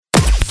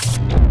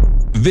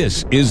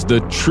This is the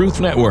Truth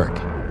Network.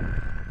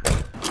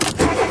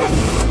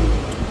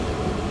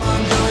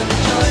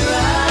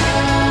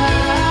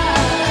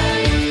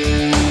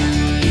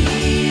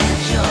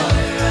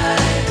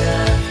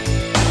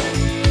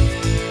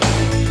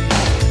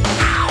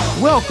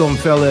 Welcome,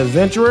 fellow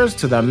adventurers,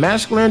 to the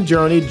Masculine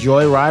Journey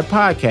Joyride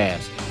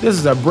podcast. This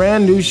is a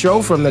brand new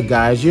show from the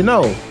guys you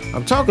know.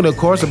 I'm talking, of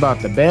course, about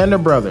the Band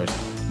of Brothers.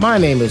 My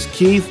name is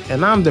Keith,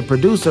 and I'm the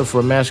producer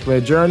for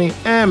Masculine Journey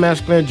and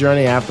Masculine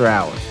Journey After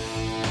Hours.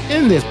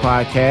 In this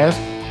podcast,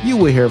 you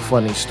will hear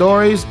funny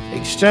stories,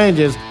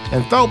 exchanges,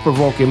 and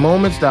thought-provoking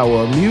moments that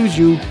will amuse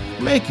you,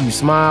 make you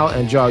smile,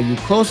 and draw you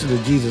closer to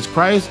Jesus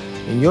Christ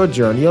in your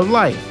journey of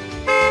life.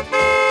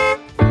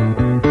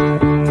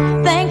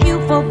 Thank you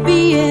for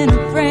being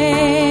a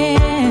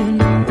friend.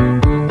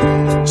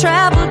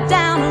 Travel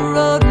down the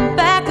road and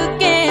back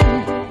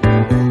again.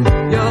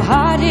 Your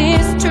heart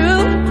is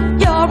true.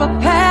 You're a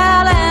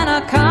pal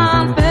and a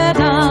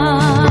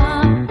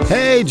confidant.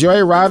 Hey,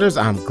 Joyriders,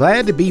 I'm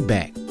glad to be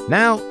back.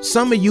 Now,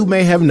 some of you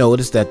may have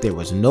noticed that there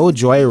was no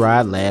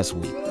Joyride last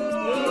week.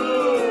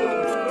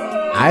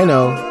 I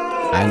know.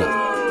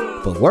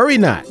 But worry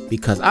not,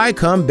 because I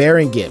come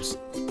bearing gifts.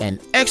 An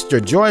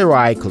extra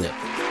Joyride clip.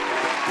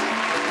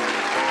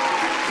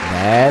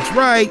 That's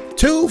right,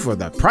 2 for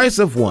the price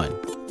of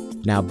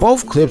 1. Now,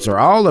 both clips are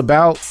all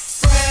about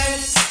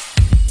friends.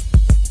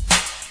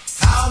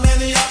 How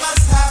many of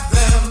us have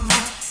them?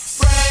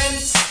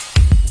 Friends.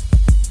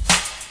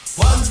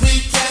 Ones we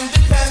can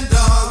depend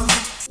on.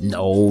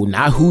 no,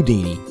 not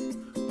Houdini,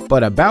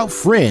 but about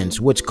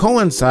friends, which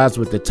coincides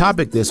with the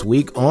topic this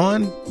week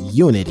on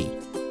unity.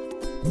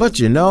 But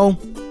you know,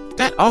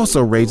 that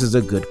also raises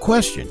a good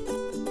question.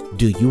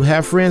 Do you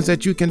have friends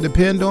that you can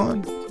depend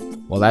on?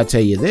 Well, I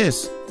tell you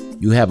this,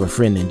 you have a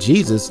friend in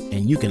Jesus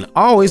and you can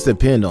always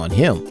depend on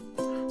him.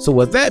 So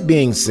with that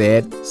being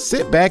said,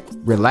 sit back,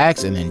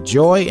 relax, and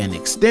enjoy an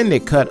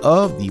extended cut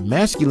of the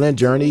Masculine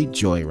Journey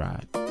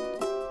Joyride.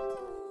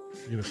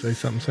 You gonna say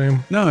something,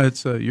 Sam? No,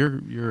 it's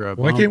you're.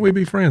 Why can't we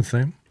be friends,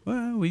 Sam?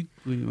 Well, we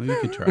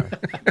could try.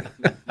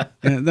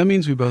 Yeah, that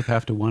means we both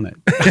have to want it.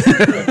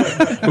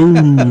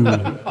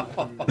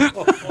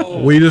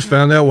 Ooh. We just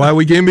found out why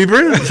we can't be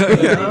friends.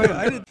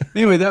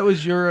 Anyway, that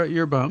was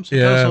your bump. So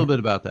tell us a little bit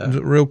about that.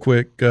 Real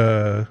quick,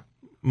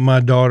 my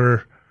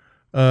daughter,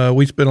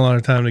 we spent a lot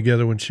of time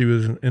together when she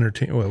was in her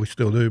teen. Well, we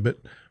still do, but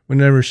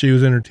whenever she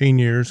was in her teen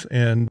years,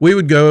 and we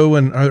would go,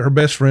 and her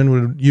best friend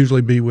would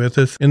usually be with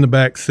us in the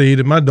back seat.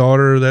 And my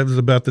daughter, that was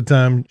about the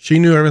time she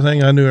knew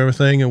everything, I knew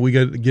everything, and we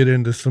got to get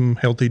into some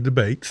healthy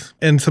debates.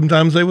 And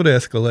sometimes they would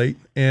escalate,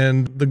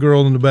 and the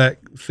girl in the back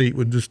seat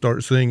would just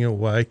start singing,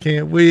 "Why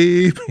can't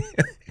we?"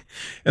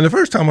 And the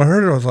first time I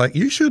heard it, I was like,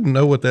 "You shouldn't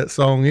know what that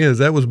song is.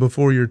 That was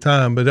before your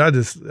time." But I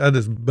just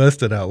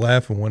busted out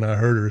laughing when I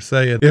heard her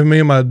say it. If me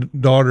and my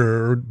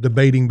daughter are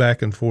debating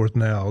back and forth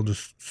now, I'll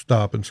just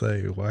stop and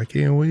say, "Why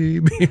can't we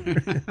be?"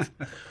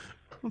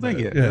 Well, thank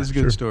you. Yeah, That's a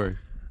good story.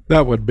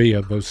 That would be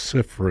a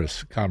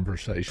vociferous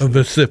conversation. A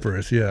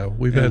vociferous, yeah.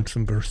 We've had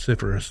some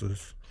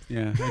vociferouses.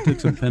 Yeah, I took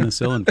some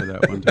penicillin for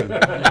that one too.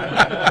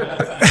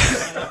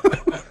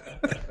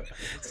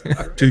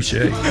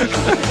 Touche.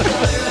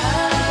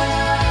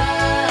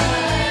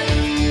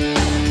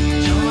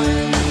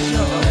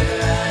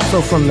 So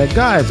from the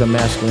guys of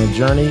Masculine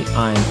Journey,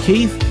 I'm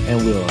Keith,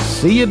 and we'll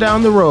see you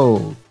down the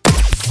road.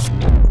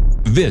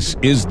 This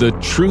is the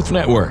Truth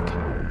Network.